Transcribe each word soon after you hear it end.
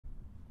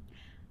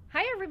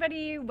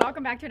everybody,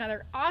 welcome back to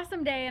another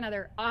awesome day,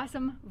 another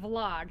awesome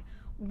vlog.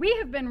 We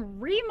have been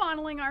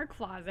remodeling our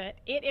closet.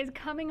 It is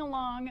coming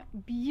along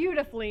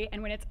beautifully,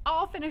 and when it's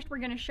all finished, we're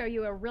going to show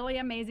you a really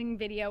amazing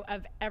video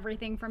of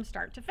everything from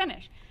start to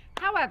finish.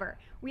 However,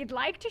 we'd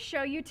like to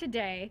show you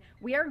today,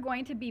 we are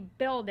going to be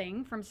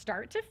building from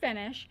start to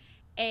finish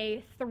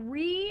a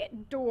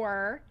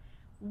 3-door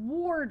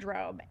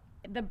wardrobe.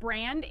 The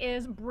brand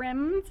is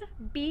Brimnes,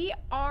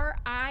 B-R-I-M-N-E-S,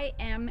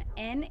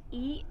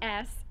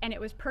 and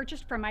it was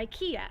purchased from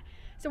Ikea.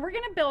 So we're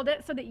going to build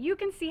it so that you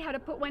can see how to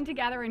put one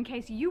together in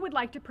case you would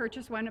like to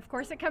purchase one. Of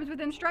course, it comes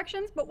with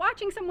instructions, but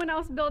watching someone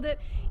else build it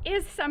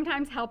is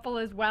sometimes helpful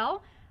as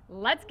well.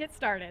 Let's get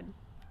started.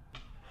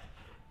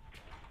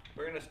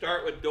 We're going to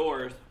start with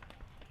doors.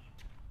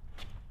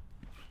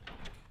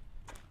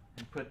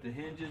 And put the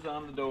hinges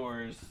on the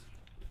doors.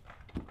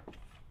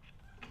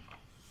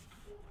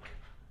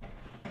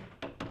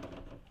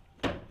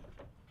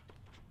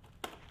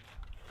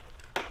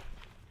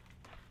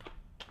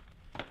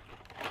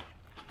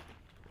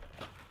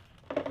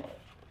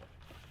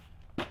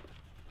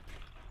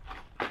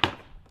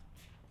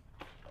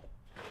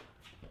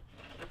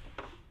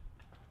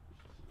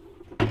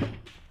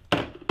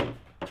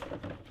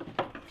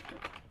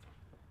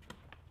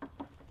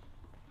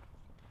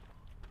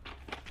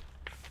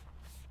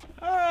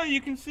 Oh, you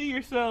can see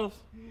yourselves.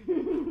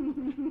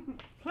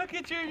 Look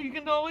at you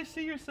can always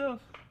see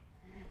yourself.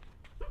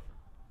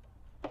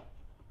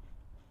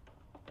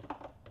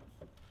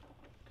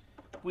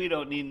 We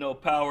don't need no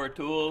power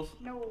tools.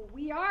 No,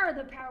 we are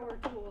the power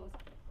tools.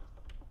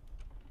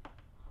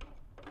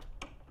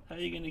 How are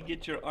you going to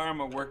get your arm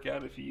a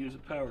workout if you use a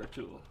power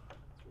tool?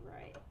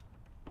 Right.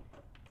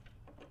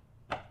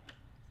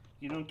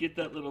 You don't get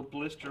that little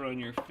blister on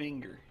your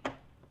finger. That's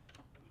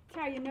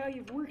how you know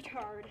you've worked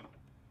hard.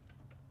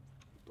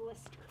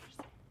 Blisters.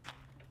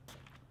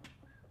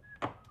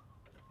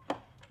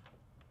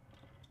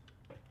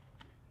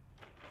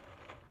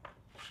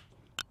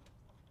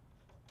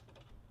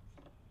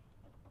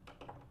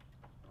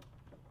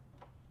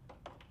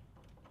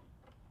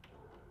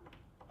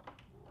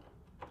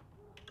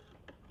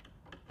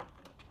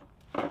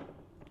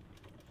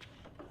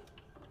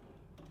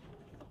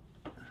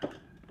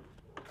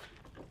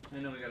 I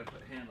know we gotta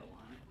put a handle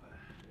on it, but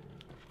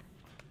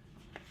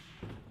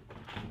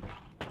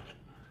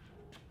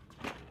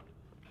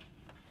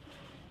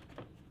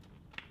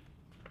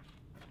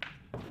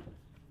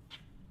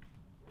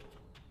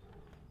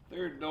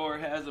third door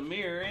has a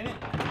mirror in it.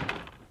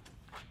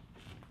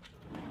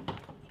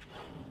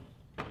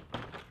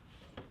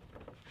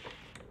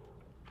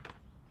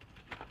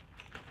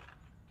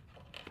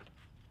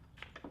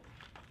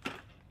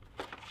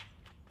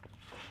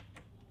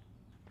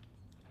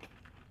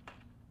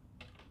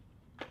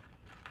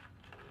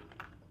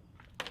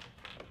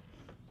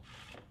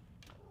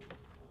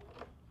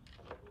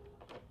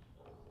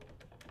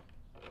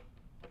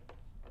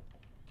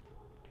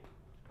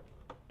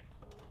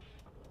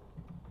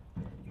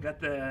 Got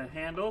the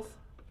handles.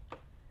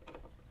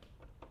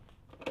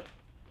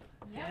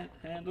 Yep.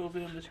 Handles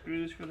and the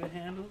screws for the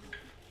handles.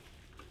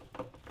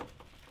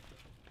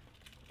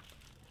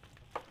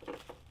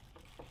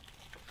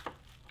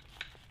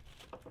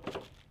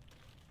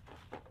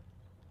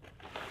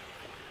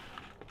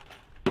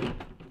 And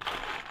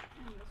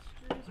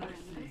the screws are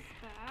in this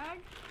bag.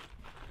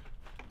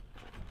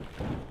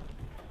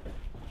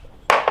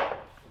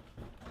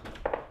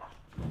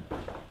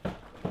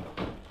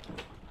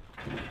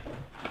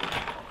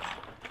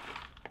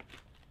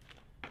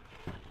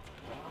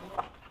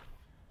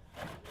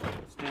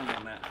 Stand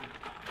on that.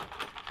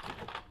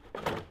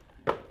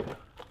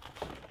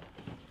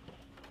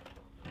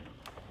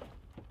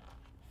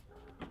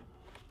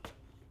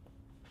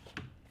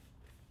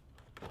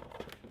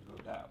 Go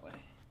that way.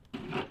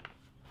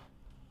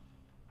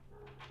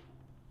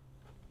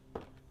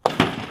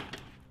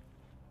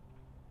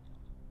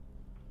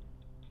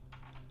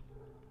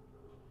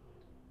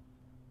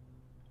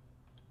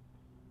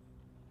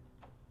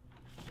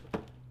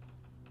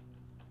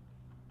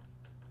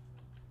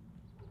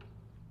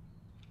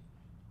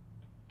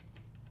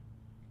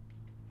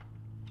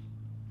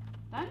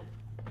 Done?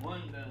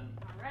 One done.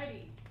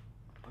 Alrighty.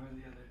 Where are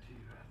the other two?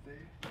 Right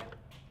there?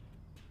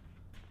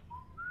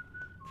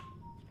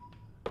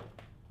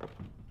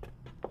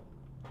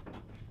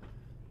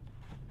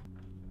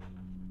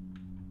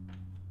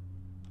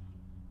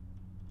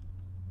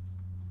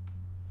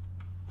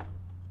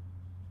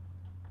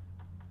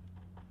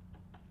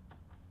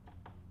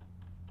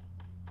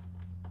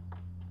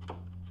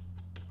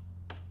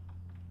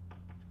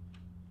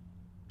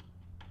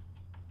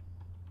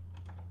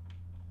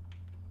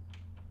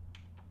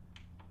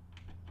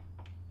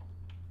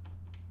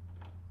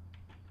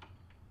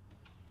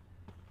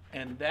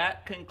 And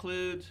that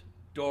concludes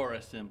door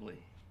assembly.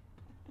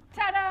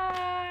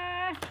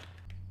 Ta-da!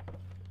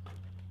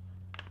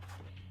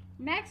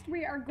 Next,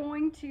 we are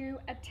going to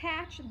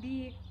attach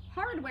the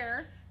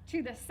hardware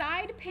to the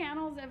side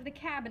panels of the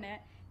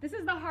cabinet. This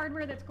is the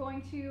hardware that's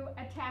going to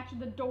attach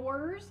the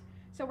doors.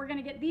 So we're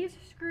going to get these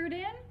screwed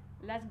in.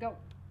 Let's go.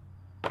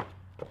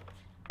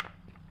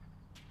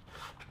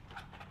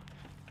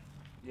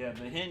 Yeah,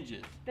 the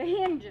hinges. The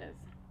hinges.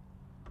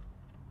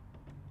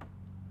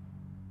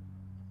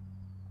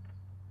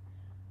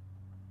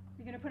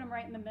 You're gonna put them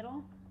right in the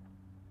middle?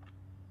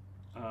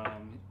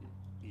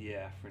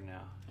 Yeah, for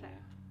now. Okay. Yeah.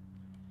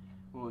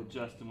 We'll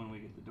adjust them when we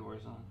get the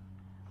doors on.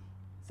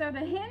 So the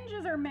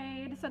hinges are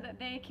made so that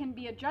they can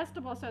be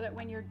adjustable so that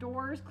when your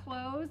doors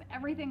close,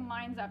 everything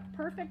lines up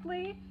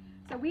perfectly.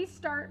 So we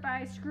start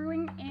by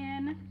screwing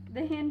in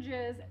the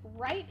hinges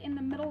right in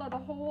the middle of the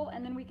hole,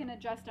 and then we can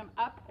adjust them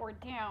up or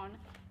down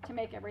to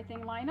make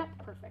everything line up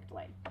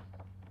perfectly.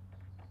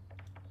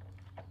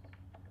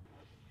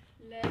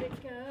 Let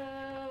it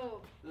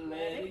go. Let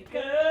it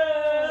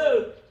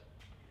go.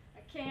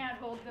 I can't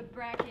hold the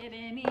bracket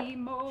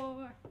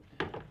anymore.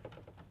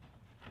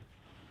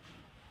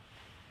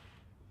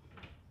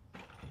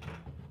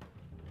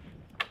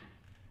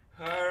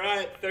 All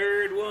right,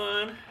 third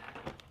one.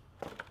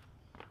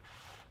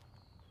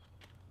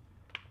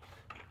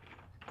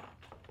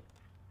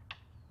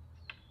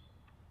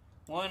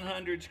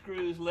 $100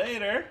 screws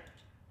later.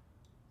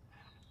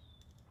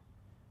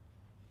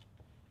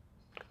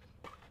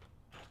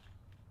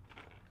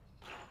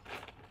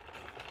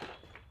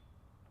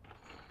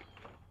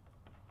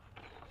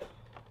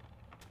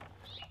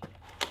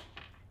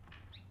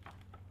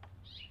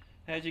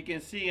 As you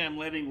can see, I'm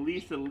letting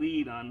Lisa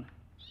lead on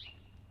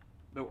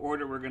the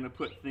order we're going to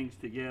put things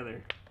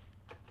together.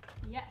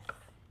 Yes.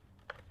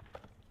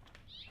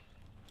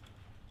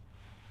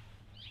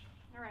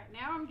 All right,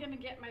 now I'm going to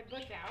get my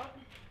book out.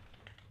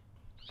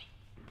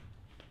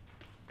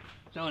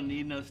 Don't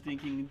need no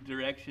stinking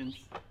directions.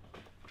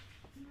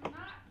 Not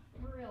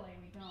really,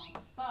 we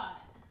don't, but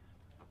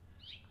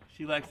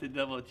She likes to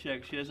double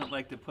check. She doesn't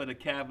like to put a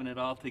cabinet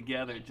all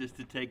together just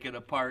to take it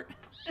apart.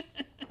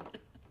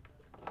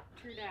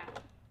 true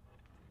that.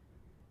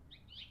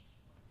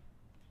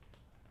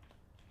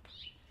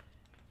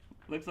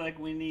 Looks like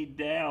we need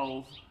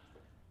dowels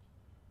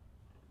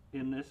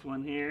in this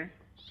one here.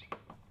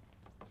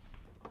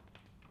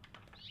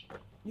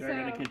 You're So-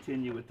 going to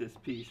continue with this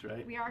piece,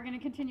 right? We are going to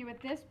continue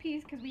with this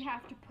piece because we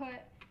have to put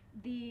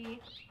the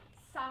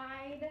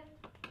side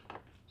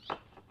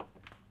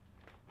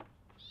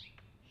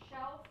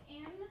shelf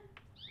in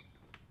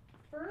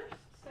first.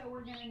 So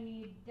we're going to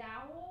need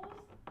dowels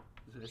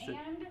As I said,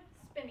 and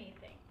spinny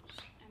things.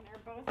 And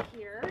they're both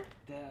here.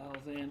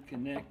 dowels and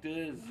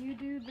connectors. You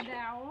do the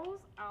dowels,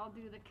 I'll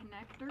do the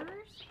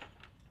connectors.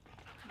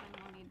 And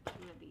then we'll need 2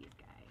 of these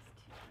guys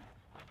too.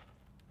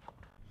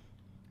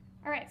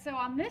 All right, so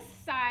on this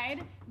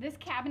side, this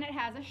cabinet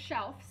has a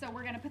shelf, so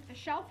we're gonna put the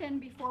shelf in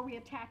before we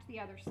attach the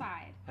other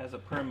side. Has a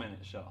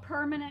permanent shelf,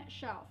 Permanent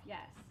shelf, yes.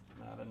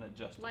 not an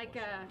adjustable Like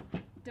shelf. a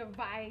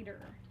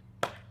divider.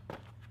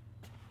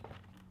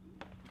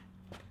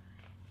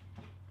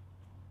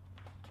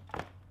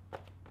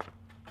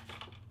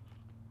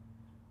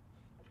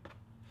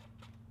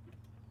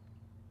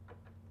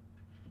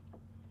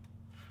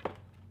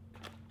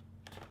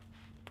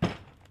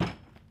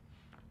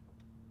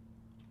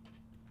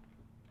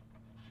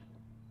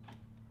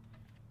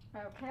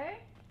 Okay,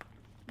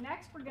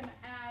 next we're going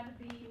to add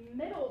the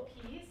middle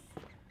piece,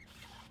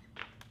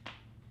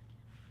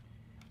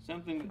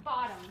 Something,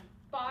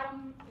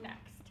 bottom next.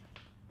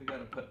 we got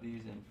to put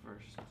these in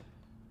first.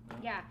 No?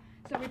 Yeah,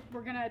 so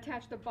we're going to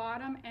attach the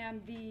bottom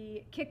and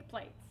the kick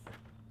plates.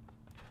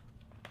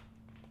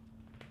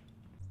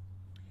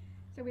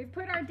 So we've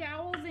put our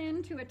dowels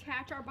in to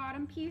attach our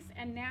bottom piece,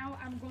 and now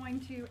I'm going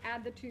to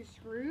add the 2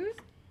 screws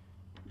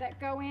that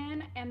go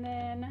in and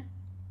then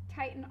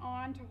tighten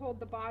on to hold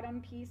the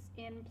bottom piece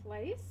in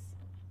place.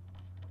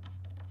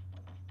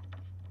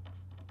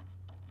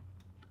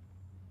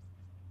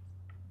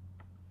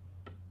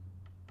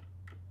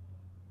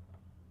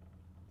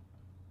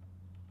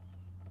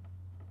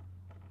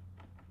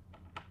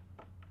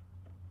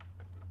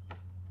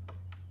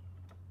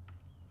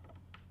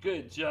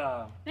 Good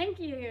job. Thank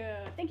you.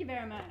 Thank you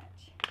very much.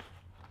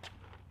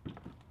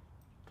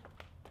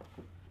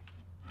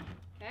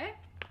 Okay.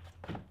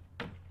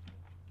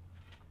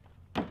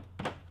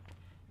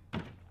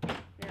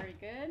 Very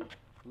good.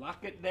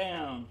 Lock it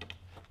down.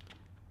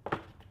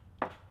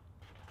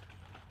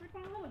 Where'd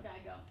my little guy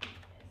go? There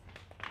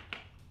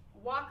he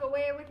is. Walk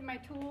away with my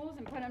tools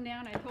and put them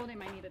down. I told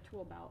him I need a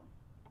tool belt.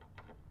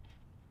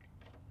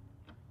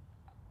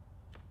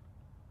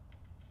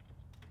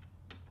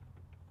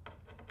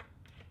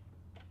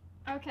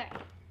 Okay.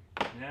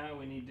 Now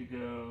we need to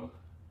go.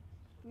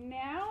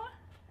 Now,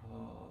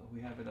 Oh,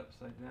 we have it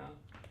upside down?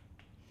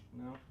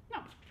 No? no.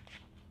 All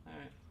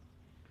right.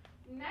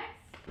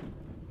 Next,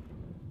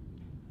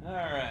 All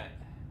right.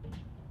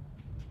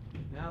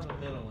 Now the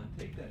middle one.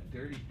 Take that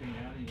dirty thing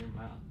out of your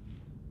mouth.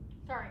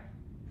 sorry.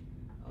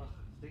 Ugh,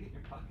 stick it in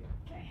your pocket.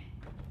 Okay.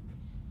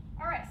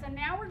 All right, so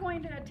now we're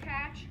going to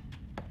attach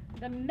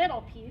the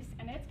middle piece,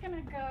 and it's going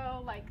to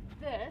go like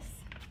this.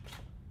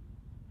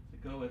 Does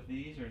it go with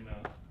these or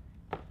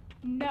no?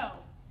 No,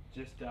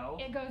 Just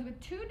dowels? it goes with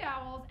 2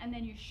 dowels, and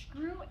then you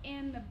screw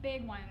in the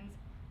big ones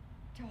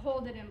to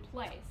hold it in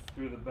place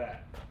Through the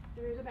back.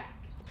 through the back.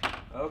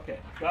 Okay,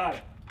 got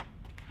it.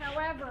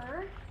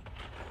 However,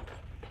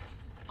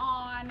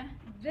 on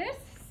this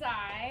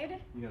side,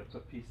 You gotta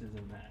put pieces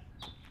in that.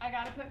 I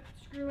gotta put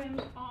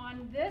screw-ins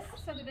on this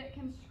so that it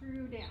can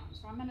screw down.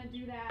 So I'm gonna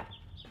do that.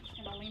 I'm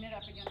just gonna lean it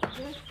up against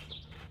this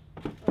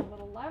for a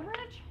little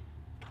leverage.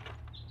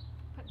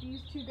 Put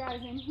these two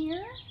guys in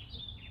here.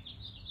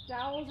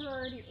 Dowels are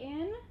already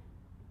in.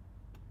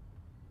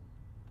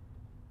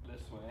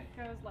 This way.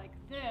 Goes like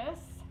this.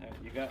 Alright,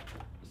 you got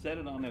set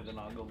it on there, then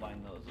I'll go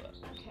line those up.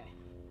 Okay.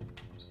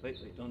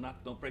 Wait,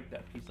 don't break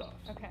that piece off.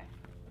 Okay.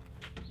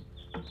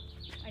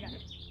 I got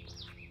it.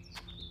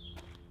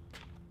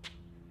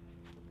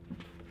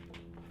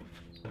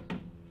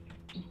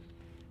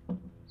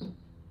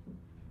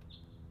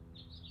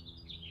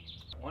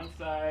 One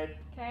side.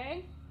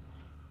 Okay.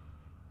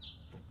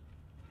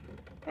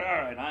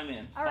 Alright, I'm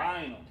in. All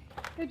right. Finally.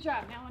 Good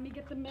job. Now let me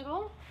get the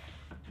middle.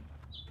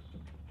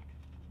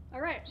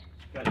 All right.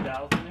 Got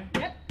dowels in there?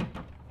 Yep.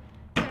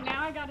 So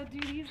now I got to do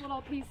these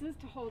little pieces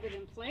to hold it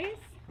in place.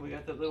 We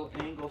got the little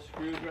angle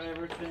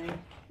screwdriver thing.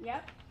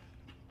 Yep.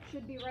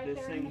 Should be right This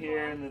there. thing in the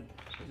here, box. and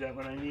is that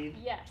what I need?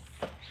 Yes.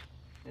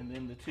 And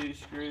then the 2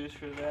 screws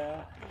for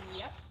that.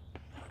 Yep.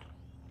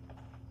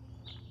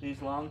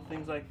 These long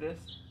things like this.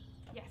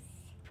 Yes.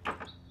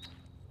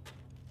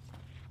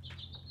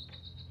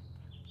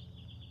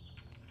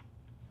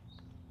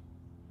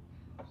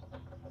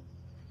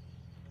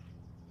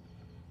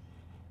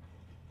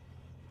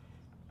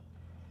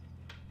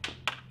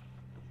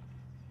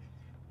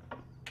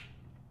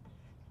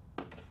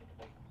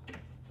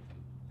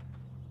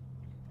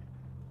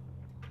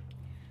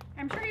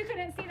 I'm sure you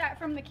couldn't see that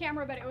from the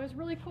camera, but it was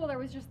really cool. There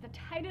was just the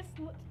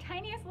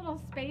tiniest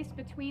little space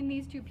between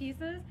these two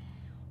pieces.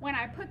 When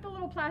I put the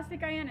little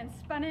plastic guy in and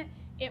spun it,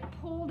 it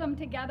pulled them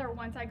together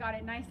once I got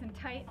it nice and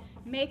tight,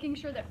 making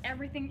sure that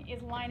everything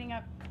is lining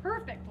up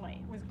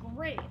perfectly. It was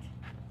great.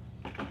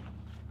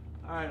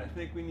 Alright, I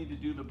think we need to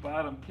do the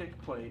bottom kick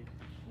plate.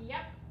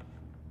 Yep.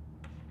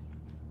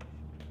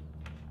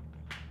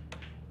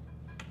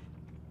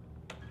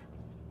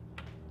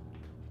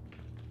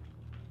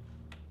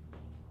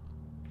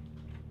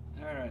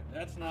 Alright,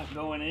 that's not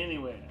going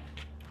anywhere.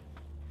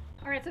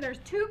 All right, so there's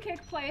 2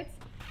 kick plates.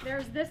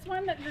 There's this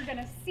one that you're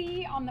gonna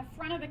see on the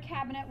front of the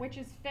cabinet, which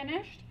is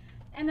finished.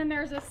 And then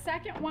there's a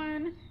second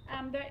one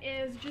that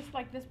is just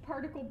like this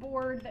particle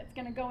board that's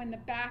gonna go in the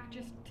back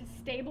just to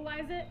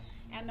stabilize it.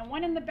 And the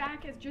one in the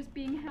back is just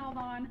being held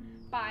on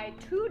by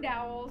 2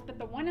 dowels, but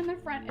the one in the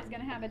front is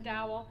gonna have a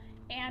dowel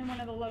and one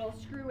of the little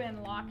screw-in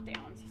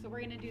lockdowns. So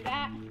we're gonna do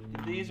that.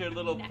 These are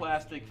little next.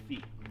 plastic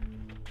feet.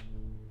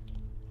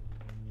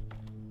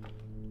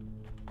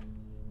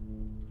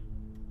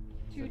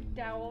 Two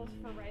dowels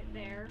for right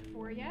there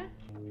for you.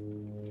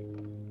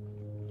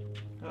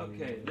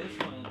 Okay, this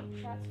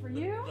one. That's for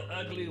you. The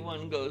ugly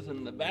one goes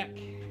in the back.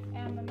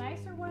 And the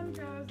nicer one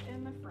goes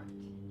in the front.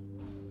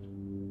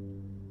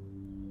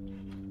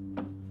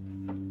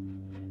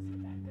 So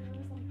that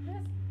goes like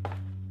this.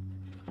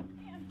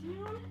 And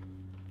down.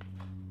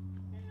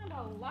 And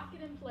I'll lock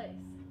it in place.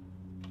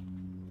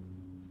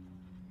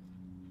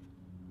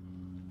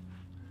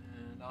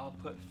 And I'll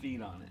put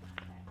feet on it.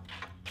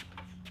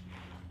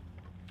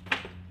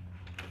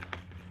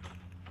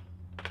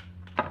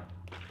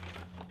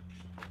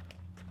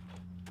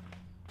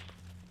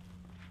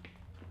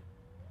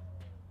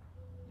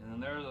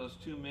 And there are those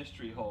 2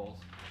 mystery holes.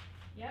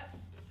 Yep.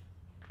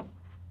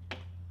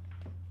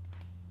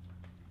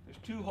 There's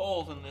 2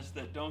 holes in this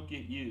that don't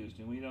get used,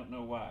 and we don't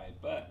know why,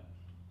 but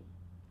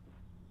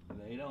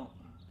they don't.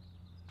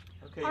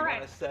 Okay, All you right.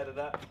 want to set it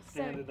up,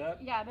 stand it up?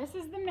 Yeah, this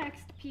is the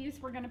next piece.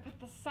 We're going to put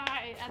the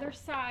other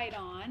side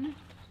on.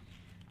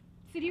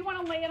 So do you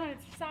want to lay it on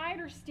its side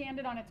or stand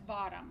it on its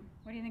bottom?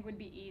 What do you think would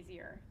be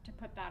easier to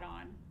put that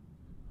on?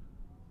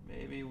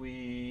 Maybe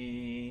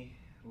we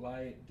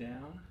lie it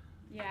down.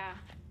 Yeah.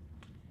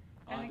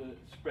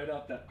 Spread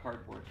out that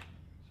cardboard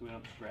so we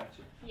don't scratch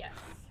it. Yes.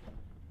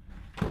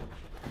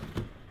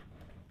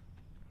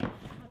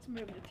 Let's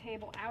move the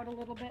table out a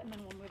little bit and then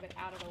we'll move it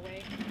out of the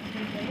way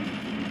completely.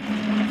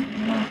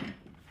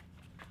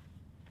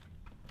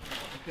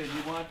 Okay, do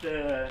you want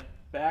the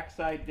back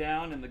side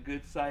down and the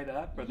good side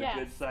up, or the Yes.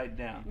 good side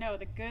down? No,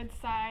 the good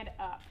side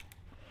up.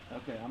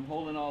 Okay, I'm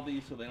holding all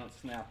these so they don't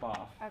snap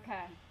off.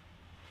 Okay.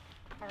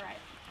 All right.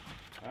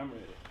 I'm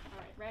ready. All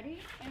right, ready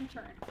and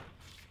turn.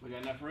 We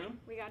got enough room?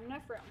 We got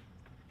enough room.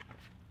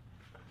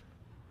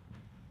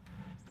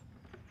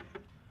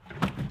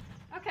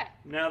 Okay.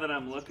 Now that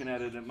I'm looking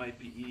at it, it might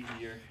be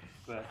easier,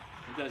 but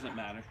it doesn't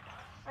matter.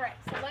 All right,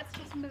 so let's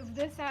just move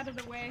this out of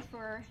the way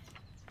for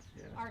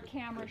Yeah, our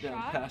camera go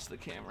down shot. past the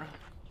camera.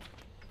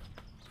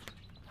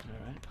 All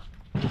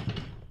right.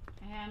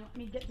 And let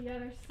me get the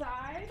other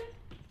side.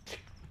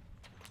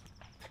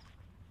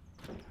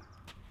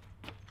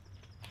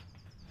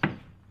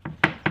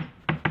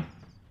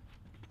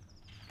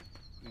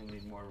 We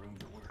need more room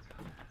to work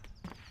on.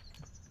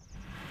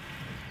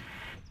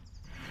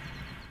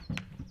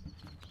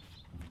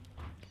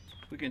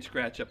 We can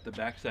scratch up the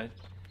backside.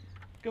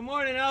 Good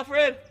morning,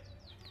 Alfred.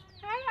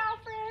 Hi,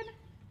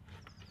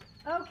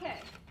 Alfred. Okay,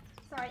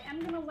 so I am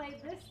going to lay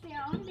this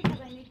down because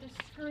I need to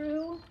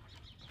screw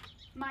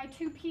my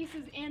 2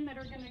 pieces in that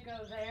are going to go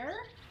there.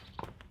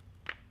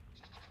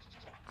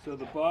 So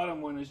the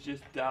bottom one is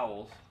just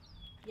dowels.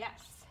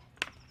 Yes.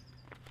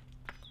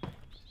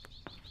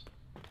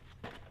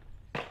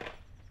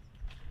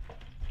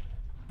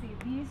 See,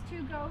 these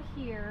 2 go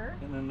here.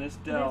 And then this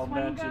dowel this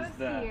one matches goes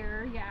that.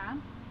 Here, yeah.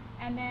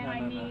 And then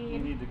No, you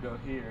need to go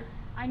here.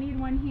 I need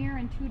one here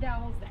and 2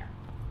 dowels there.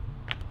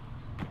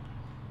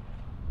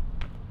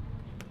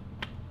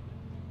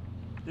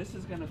 This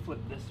is going to flip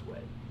this way.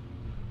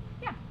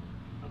 Yeah.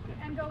 Okay.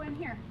 And go in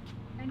here,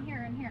 and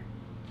here, and here.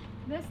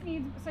 This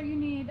needs, so you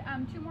need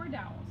 2 more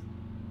dowels.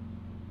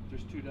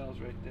 There's 2 dowels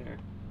right there.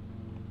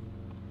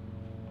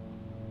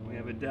 We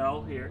have a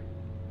dowel here.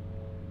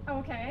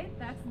 Okay,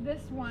 that's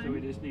this one. So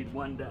we just need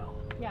 1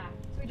 dowel. Yeah,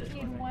 so we just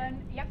This need one right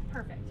one. Yep,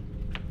 perfect.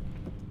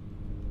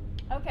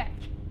 Okay.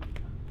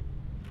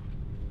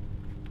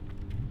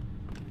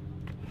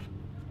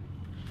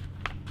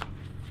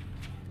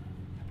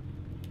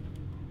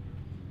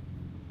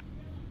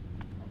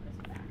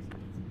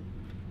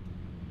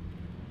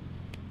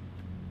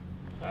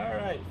 All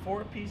right,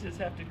 4 pieces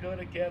have to go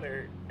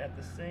together at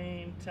the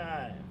same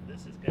time.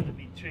 This is going to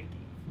be tricky.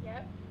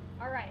 Yep.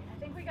 All right, I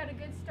think we got a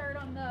good start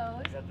on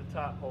those. Got the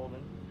top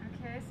holding.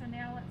 Okay, so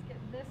now let's get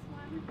this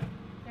one.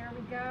 There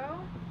we go.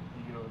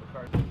 You get over the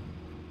card.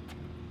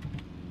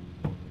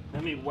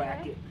 Let me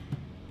whack Okay. it.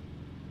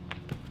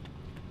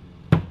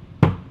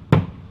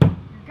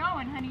 You're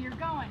going, honey, you're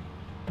going.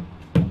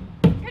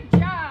 Good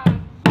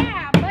job.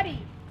 Yeah,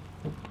 buddy.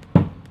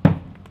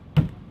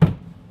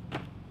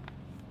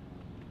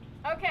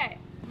 Okay,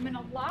 I'm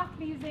gonna lock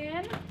these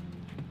in.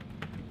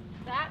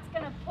 That's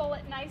gonna pull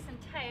it nice and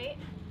tight.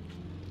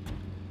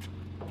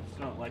 It's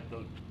not like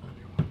the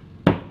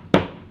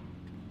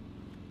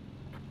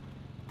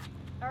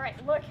All right,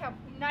 look how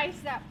nice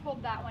that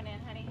pulled that one in,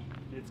 honey.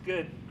 It's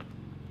good.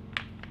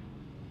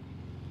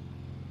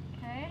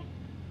 Okay,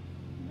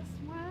 this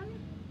one.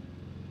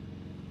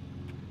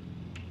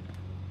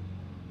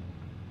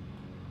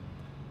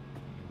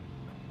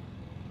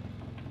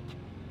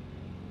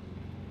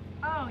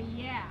 Oh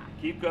yeah,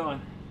 Keep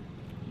going.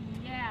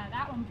 yeah,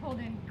 that one pulled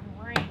in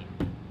great.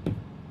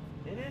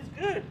 It is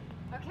good.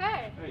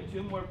 Okay, All right,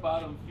 2 more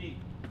bottom feet.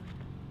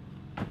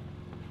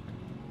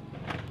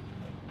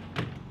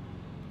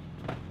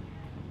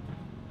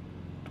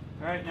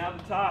 All right, now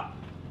the top.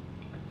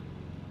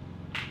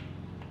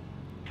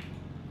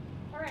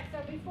 all right, so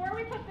before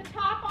we put the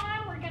top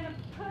on, we're gonna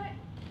put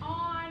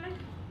on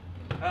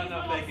I don't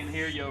know if they can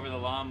hear you over the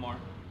lawnmower.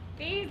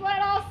 these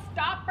little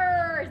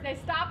stoppers. They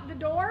stop the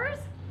doors.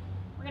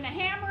 We're gonna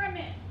hammer them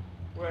in.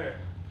 Where?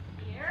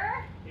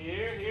 Here.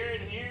 Here, here,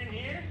 and here, and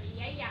here.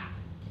 Yeah,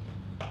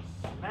 yeah.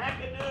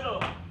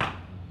 Smack-a-doodle.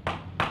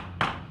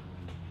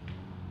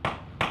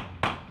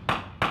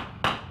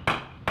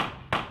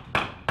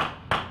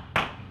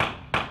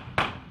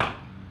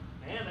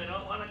 Man, they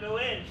don't want to go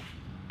in.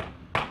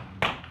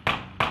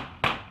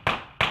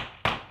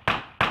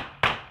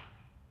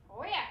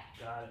 Oh yeah.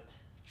 Got it.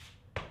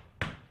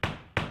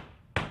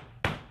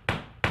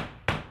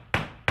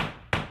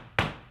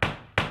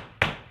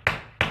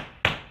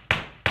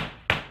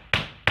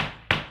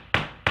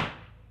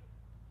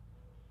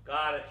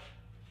 Got it.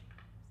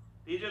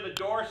 These are the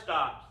door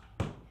stops.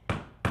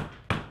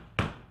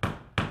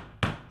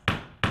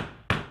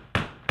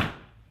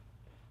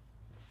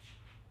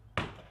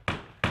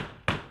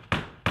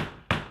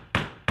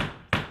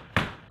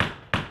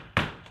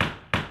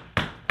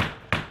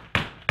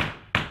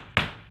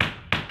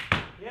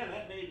 Yeah,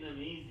 that made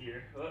them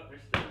easier. Oh, they're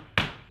still.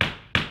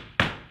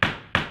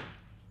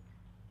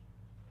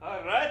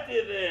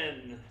 Alrighty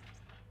then.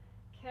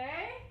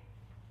 Okay.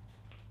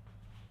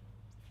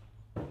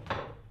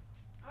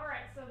 All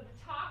right, so the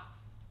top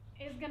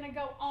is gonna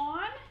go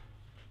on.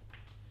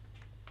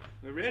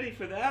 We're ready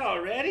for that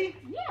already?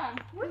 Yeah,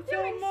 we're It's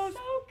doing almost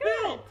so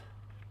good. built.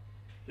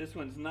 This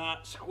one's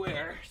not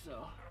square,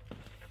 so.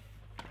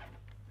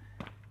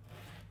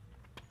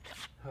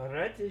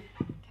 Alrighty.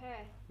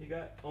 Okay. You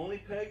got only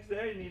pegs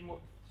there? You need more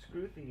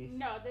screw thingies?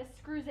 No, this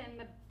screws in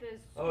the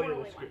Oh, yeah,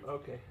 swirly the screw. ones.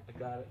 Okay, I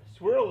got it.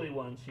 Swirly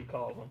ones, she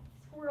calls them.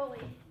 Swirly.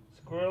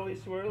 Squirrely,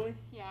 swirly?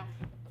 Yeah.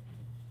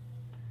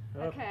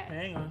 Oh, Okay.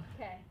 hang on.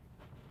 Okay.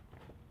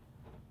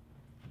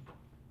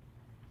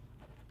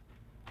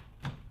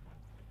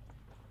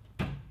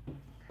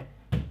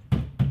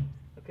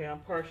 Okay, I'm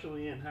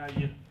partially in. How are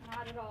you?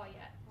 Not at all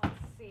yet. Let's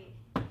see.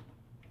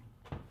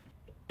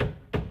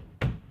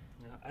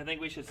 I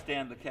think we should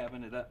stand the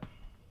cabinet up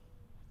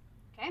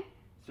Okay.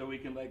 so we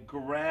can let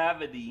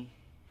gravity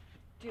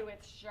Do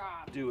its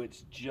job. do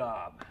its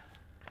job.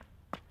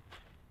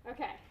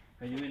 Okay.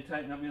 Are you in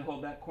tight? Want me to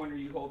hold that corner?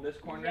 You hold this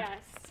corner? Yes.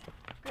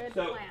 Good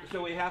So, plan.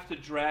 so we have to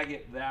drag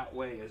it that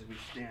way as we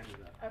stand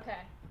it up. Okay.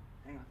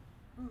 Hang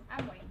on.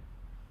 I'm waiting.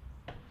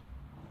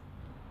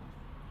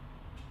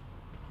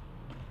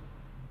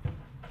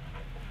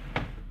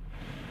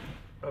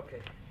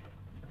 Okay.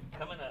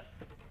 Coming up.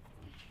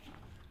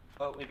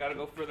 Oh, we gotta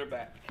go further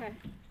back. Okay.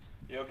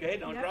 You okay?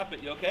 Don't Yep. drop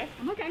it. You okay?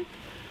 I'm okay.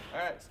 All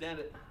right, stand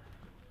it.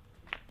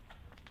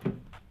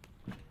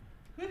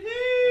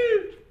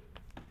 Woohoo!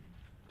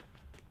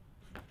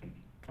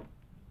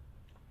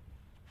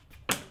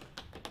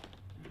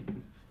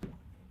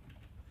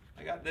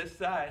 this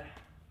side.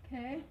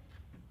 Okay.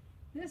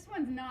 This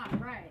one's not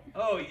right.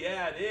 Oh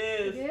yeah, it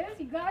is. It is?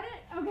 You got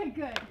it? Okay,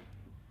 good.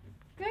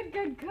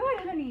 Good,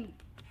 honey.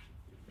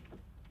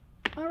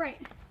 All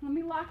right, let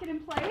me lock it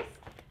in place.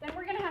 Then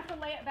we're gonna have to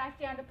lay it back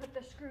down to put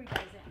the screw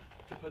guys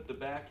in. To put the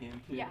back in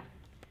too. Yeah.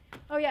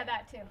 Oh yeah,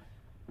 that too.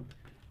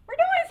 We're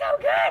doing so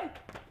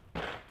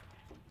good!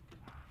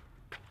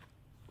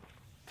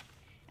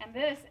 And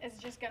this is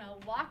just gonna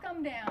lock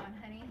them down,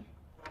 honey.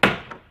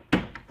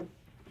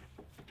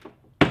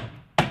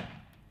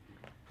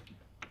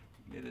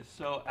 It is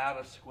so out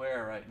of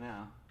square right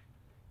now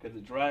because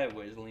the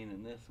driveway is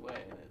leaning this way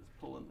and it's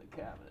pulling the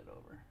cabinet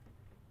over.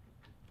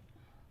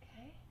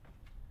 Okay.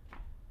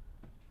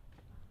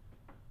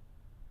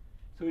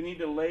 So we need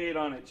to lay it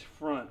on its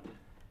front.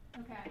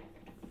 Okay.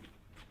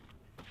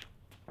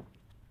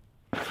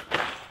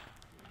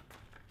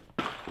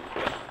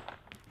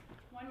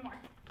 One more.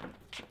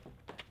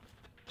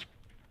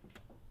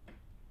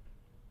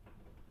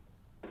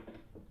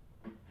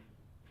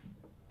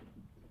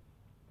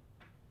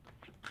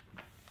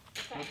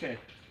 Okay.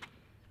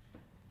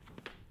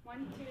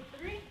 1, 2,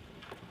 3.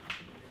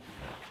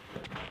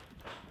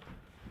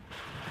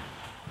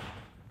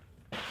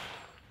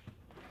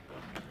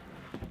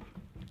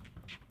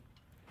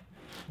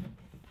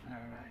 All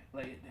right,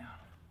 lay it down.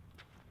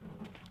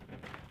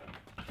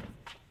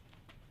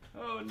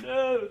 Oh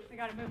no! We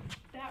gotta move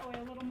that way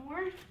a little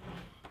more.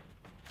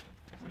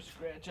 We're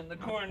scratching the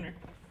corner.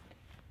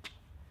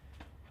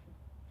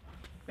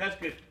 That's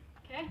good.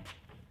 Okay.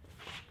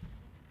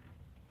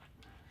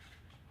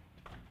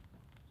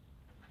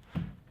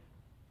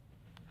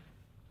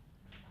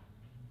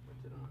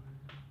 What's it on?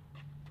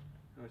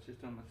 Oh, it's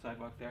just on the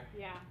sidewalk there.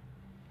 Yeah.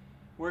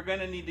 We're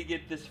gonna need to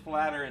get this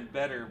flatter and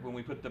better when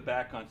we put the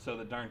back on so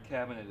the darn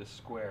cabinet is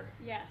square.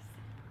 Yes.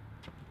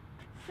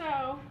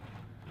 So,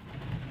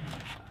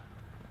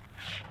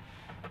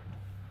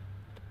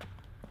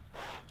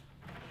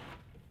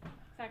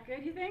 is that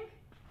good, you think?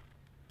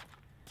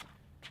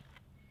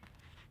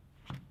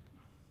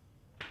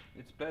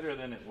 It's better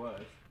than it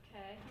was.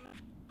 Okay.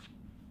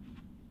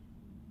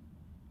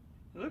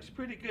 It looks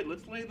pretty good.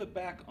 Let's lay the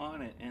back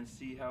on it and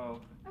see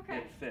how Okay.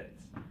 it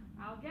fits.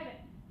 I'll get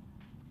it.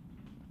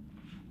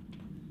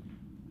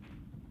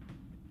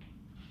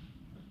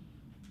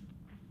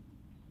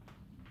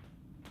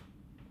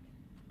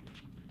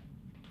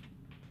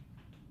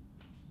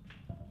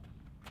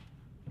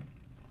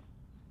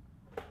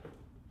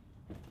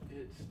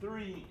 It's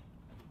 3.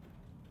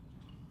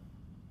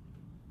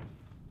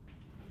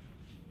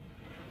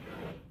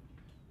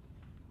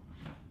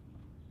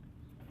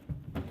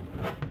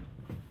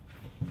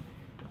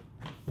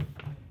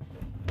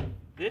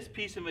 This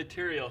piece of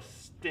material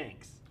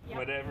stinks, Yep.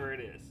 whatever it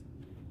is.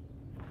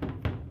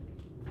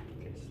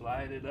 Okay,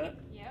 slide it up.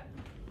 Yep.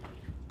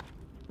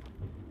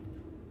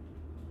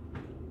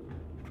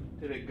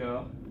 Did it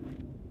go?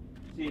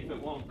 See if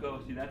it won't go.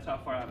 See, that's how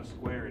far out of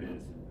square it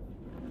is.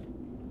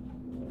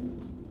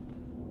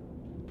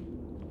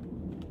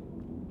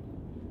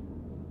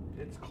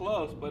 It's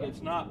close, but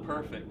it's not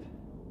perfect.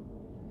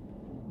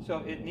 So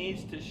it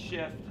needs to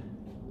shift.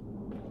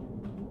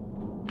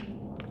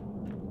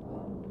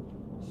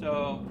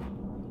 So,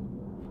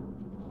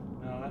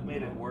 no, that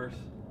made it worse.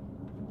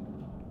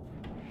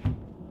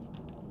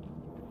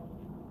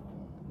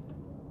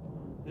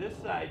 This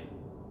side,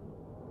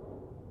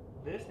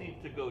 this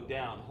needs to go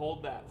down.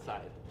 Hold that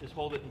side. Just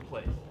hold it in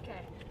place.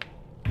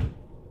 Okay.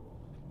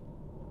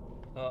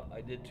 Oh,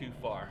 I did too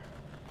far.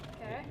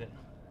 Okay.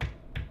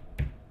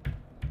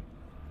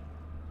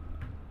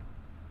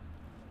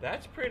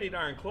 That's pretty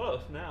darn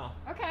close now.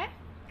 Okay.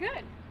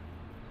 Good.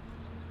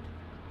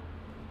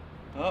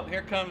 Oh,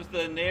 here comes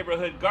the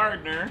neighborhood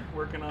gardener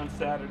working on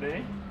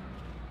Saturday.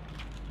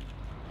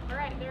 All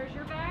right, there's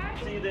your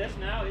bag. See this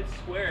now? It's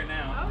square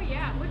now. Oh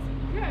yeah, looks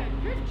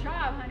good. Good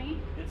job, honey.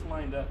 It's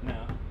lined up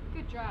now.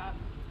 Good job.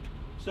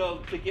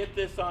 So to get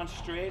this on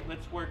straight,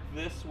 let's work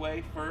this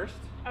way first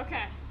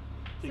Okay.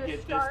 to So get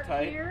this start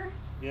tight. here.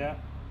 Yeah.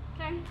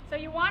 Okay. So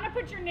you want to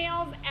put your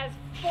nails as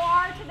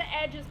far to the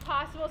edge as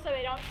possible so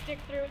they don't stick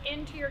through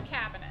into your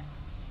cabinet.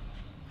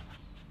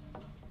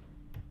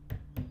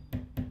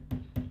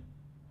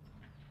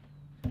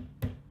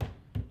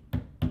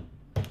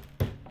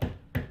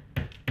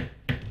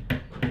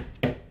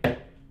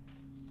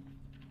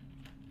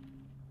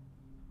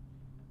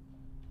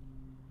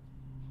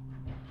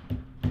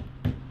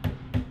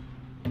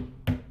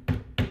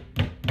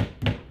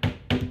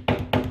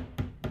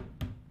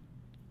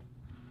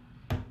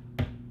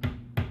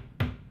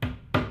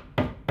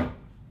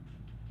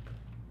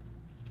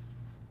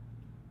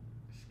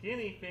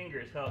 Skinny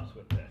fingers helps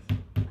with this.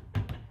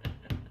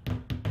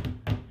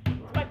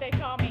 That's what they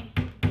call me.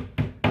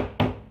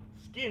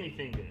 Skinny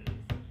fingers.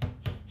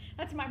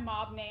 That's my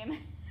mob name.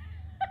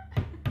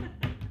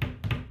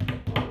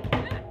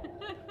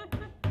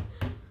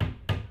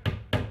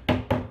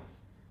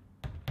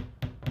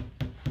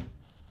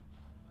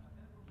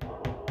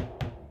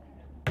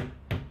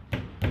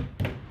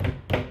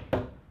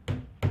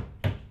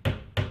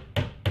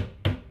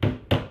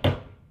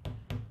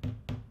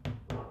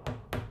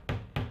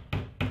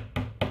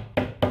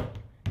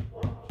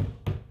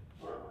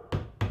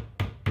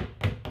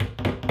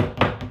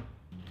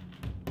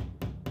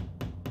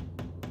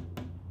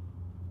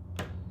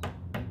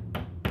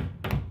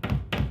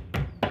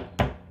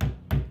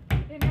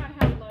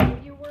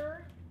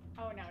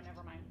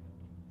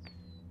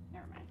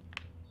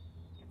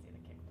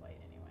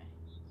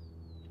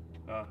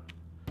 Oh.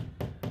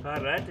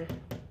 All right.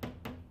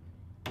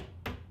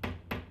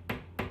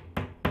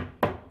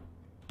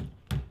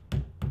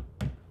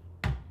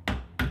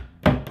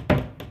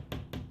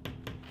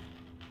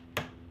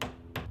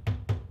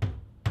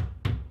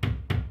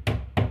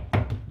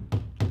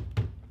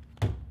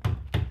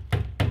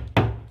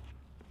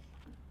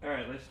 All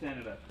right, let's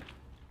stand it up.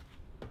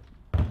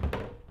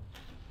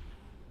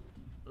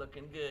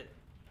 Looking good.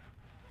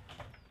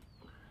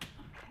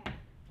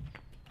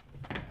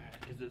 Okay.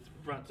 Because it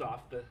fronts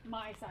off the...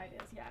 My side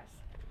is, yes.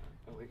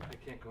 Oh, I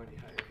can't go any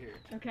higher here.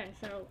 Okay,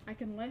 so I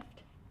can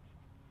lift.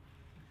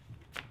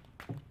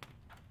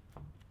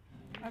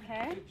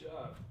 Okay. Good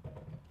job.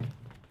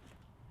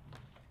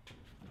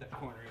 That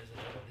corner is a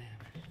little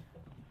damaged.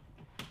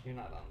 You're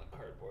not on the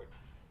cardboard.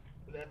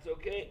 But that's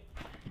okay.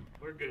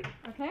 We're good.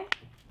 Okay.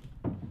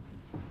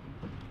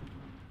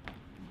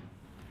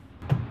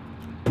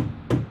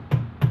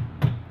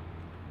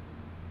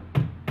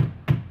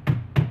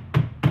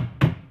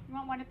 You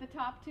want one at the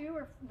top too,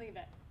 or leave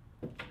it?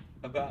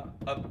 About,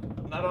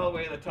 not all the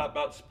way to the top,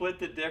 about split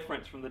the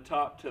difference from the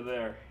top to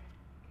there.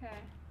 Okay.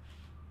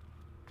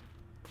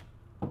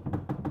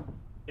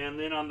 And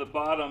then on the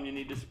bottom, you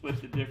need to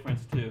split the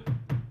difference too.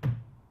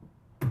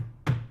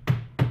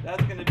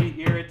 That's going to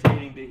be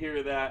irritating to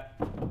hear that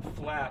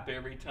flap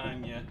every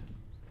time you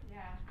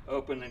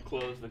open and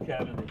close the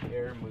cabinet, the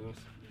air moves.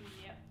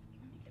 Yep.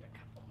 Let me get a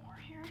couple more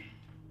here.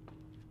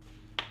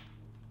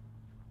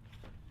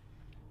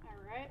 All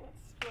right,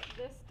 let's split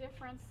this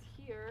difference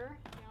here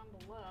down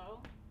below.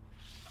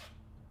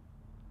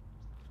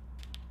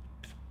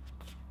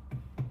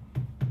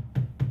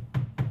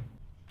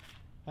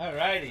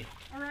 Alrighty.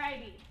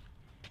 Alrighty.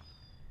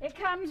 It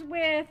comes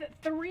with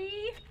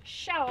 3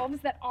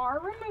 shelves that are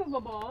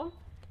removable,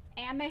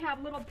 and they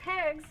have little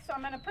pegs, so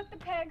I'm going to put the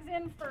pegs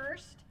in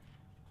first.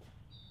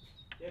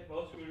 You have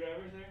both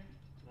screwdrivers there?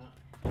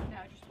 No,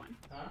 just one.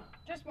 Huh?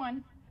 Just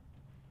one.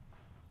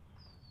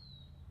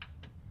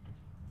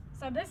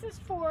 So this is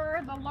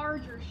for the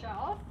larger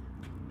shelf.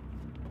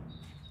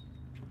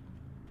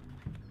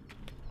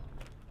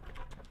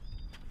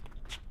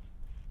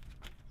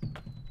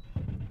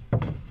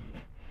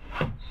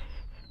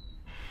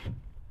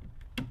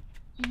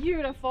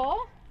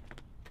 Beautiful.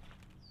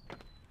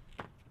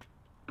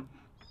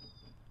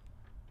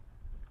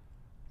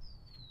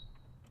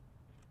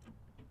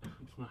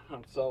 It's not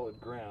on solid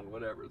ground,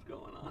 whatever's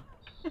going on.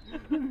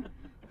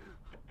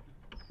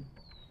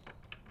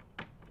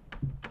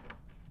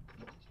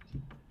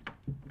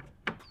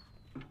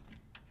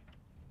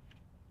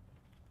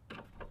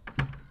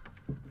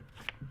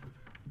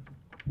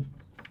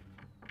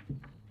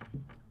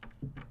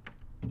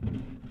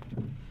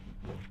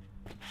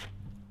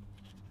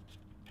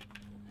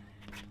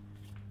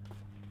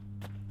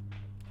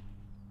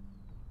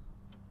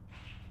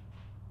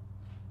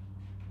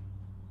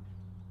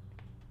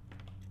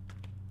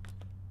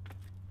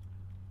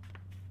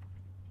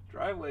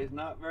 Driveway's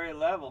not very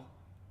level.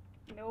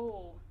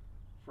 No.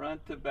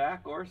 Front to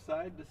back or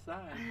side to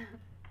side.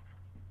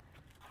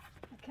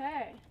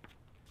 Okay.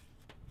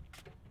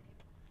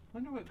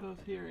 Wonder what goes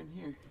here and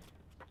here.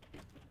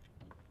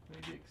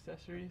 Maybe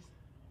accessories?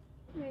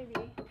 Maybe.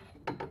 You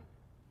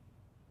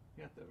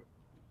got the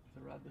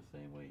rod the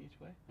same way each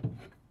way?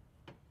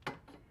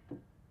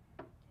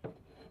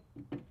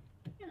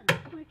 Yeah,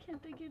 why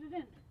can't they get it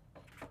in?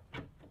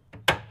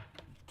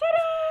 Ta-da!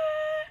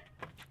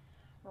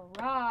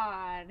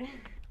 Rod.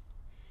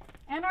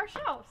 And our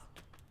shelves.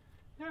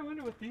 Yeah, I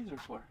wonder what these are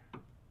for.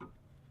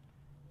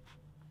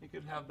 You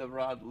could have the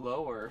rod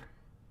lower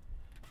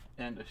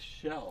and a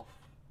shelf.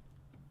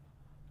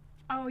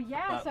 Oh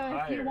yeah, Up so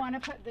if you higher.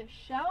 want to put the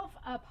shelf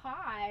up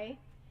high,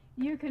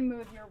 you can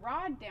move your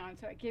rod down,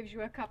 so it gives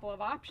you a couple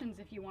of options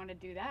if you want to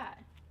do that.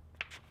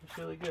 That's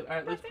really good. All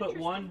right, let's That's put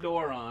one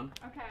door on.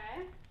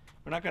 Okay.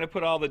 We're not going to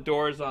put all the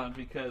doors on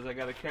because I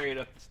got to carry it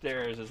up the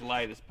stairs as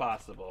light as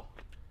possible.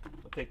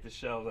 We'll take the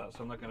shelves out,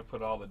 so I'm not going to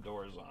put all the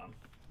doors on.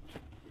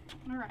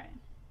 All right.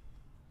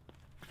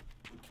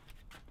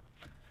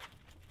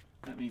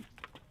 Let me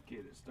get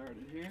it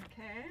started here.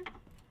 Okay.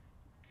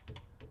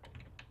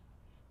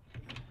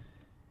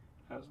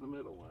 How's the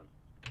middle one?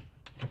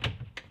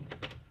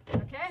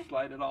 Okay.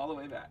 Slide it all the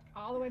way back.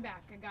 All the way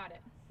back. I got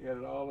it. You got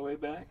it all the way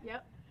back?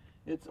 Yep.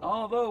 It's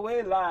all the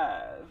way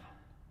live.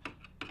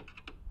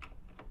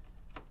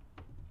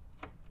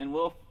 And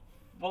we'll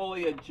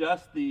fully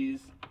adjust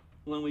these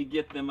when we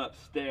get them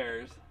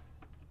upstairs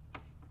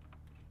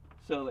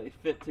so they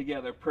fit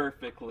together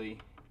perfectly.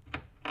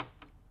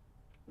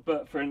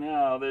 But for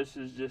now, this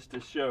is just to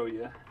show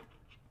you.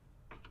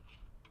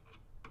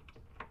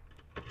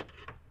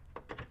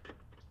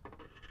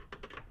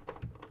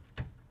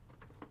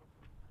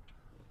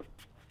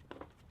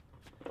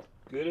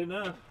 Good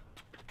enough.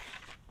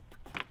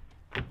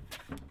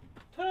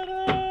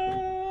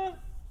 Ta-da!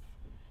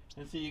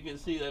 And so you can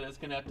see that it's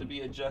going to have to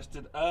be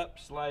adjusted up,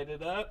 slide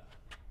it up.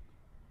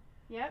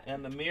 Yep.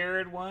 And the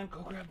mirrored one,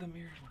 go grab the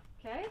mirrored one.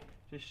 Okay.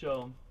 Just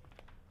show them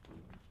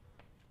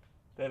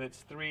that it's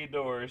 3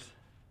 doors.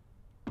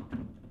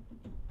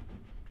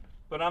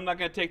 But I'm not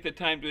going to take the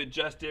time to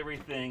adjust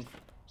everything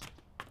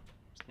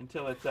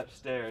until it's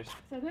upstairs.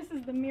 So this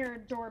is the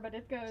mirrored door, but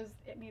it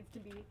needs to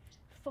be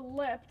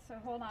flipped. So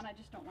hold on, I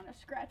just don't want to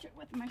scratch it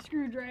with my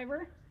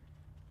screwdriver.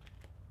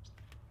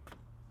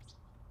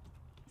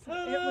 So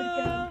it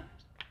would go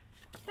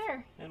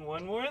there. And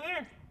one more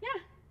there.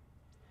 Yeah.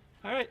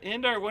 All right,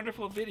 end our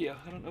wonderful video.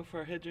 I don't know if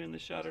our heads are in the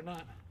shot or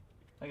not.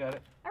 I got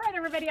it. All right,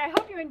 everybody, I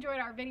hope you enjoyed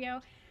our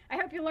video. I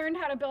hope you learned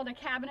how to build a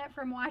cabinet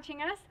from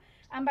watching us.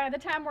 And by the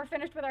time we're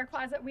finished with our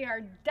closet, we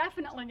are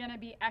definitely going to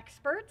be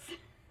experts.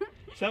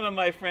 Some of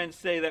my friends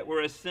say that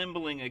we're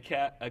assembling a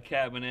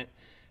cabinet,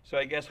 so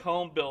I guess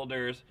home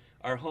builders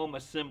are home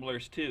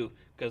assemblers too,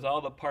 because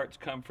all the parts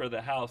come for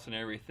the house and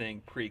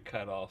everything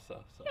pre-cut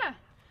also. So. Yeah.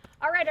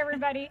 All right,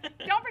 everybody,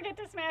 don't forget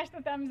to smash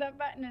the thumbs up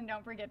button and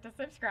don't forget to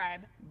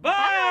subscribe. Bye!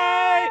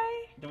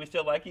 Bye! Do we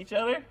still like each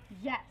other?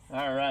 Yes.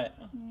 All right.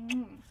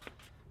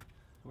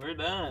 We're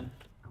done.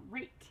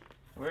 Great.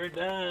 We're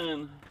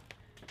done.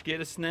 Get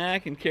a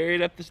snack and carry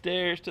it up the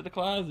stairs to the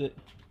closet.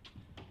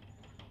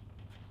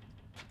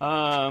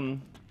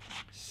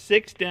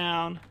 6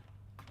 down,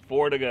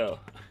 4 to go.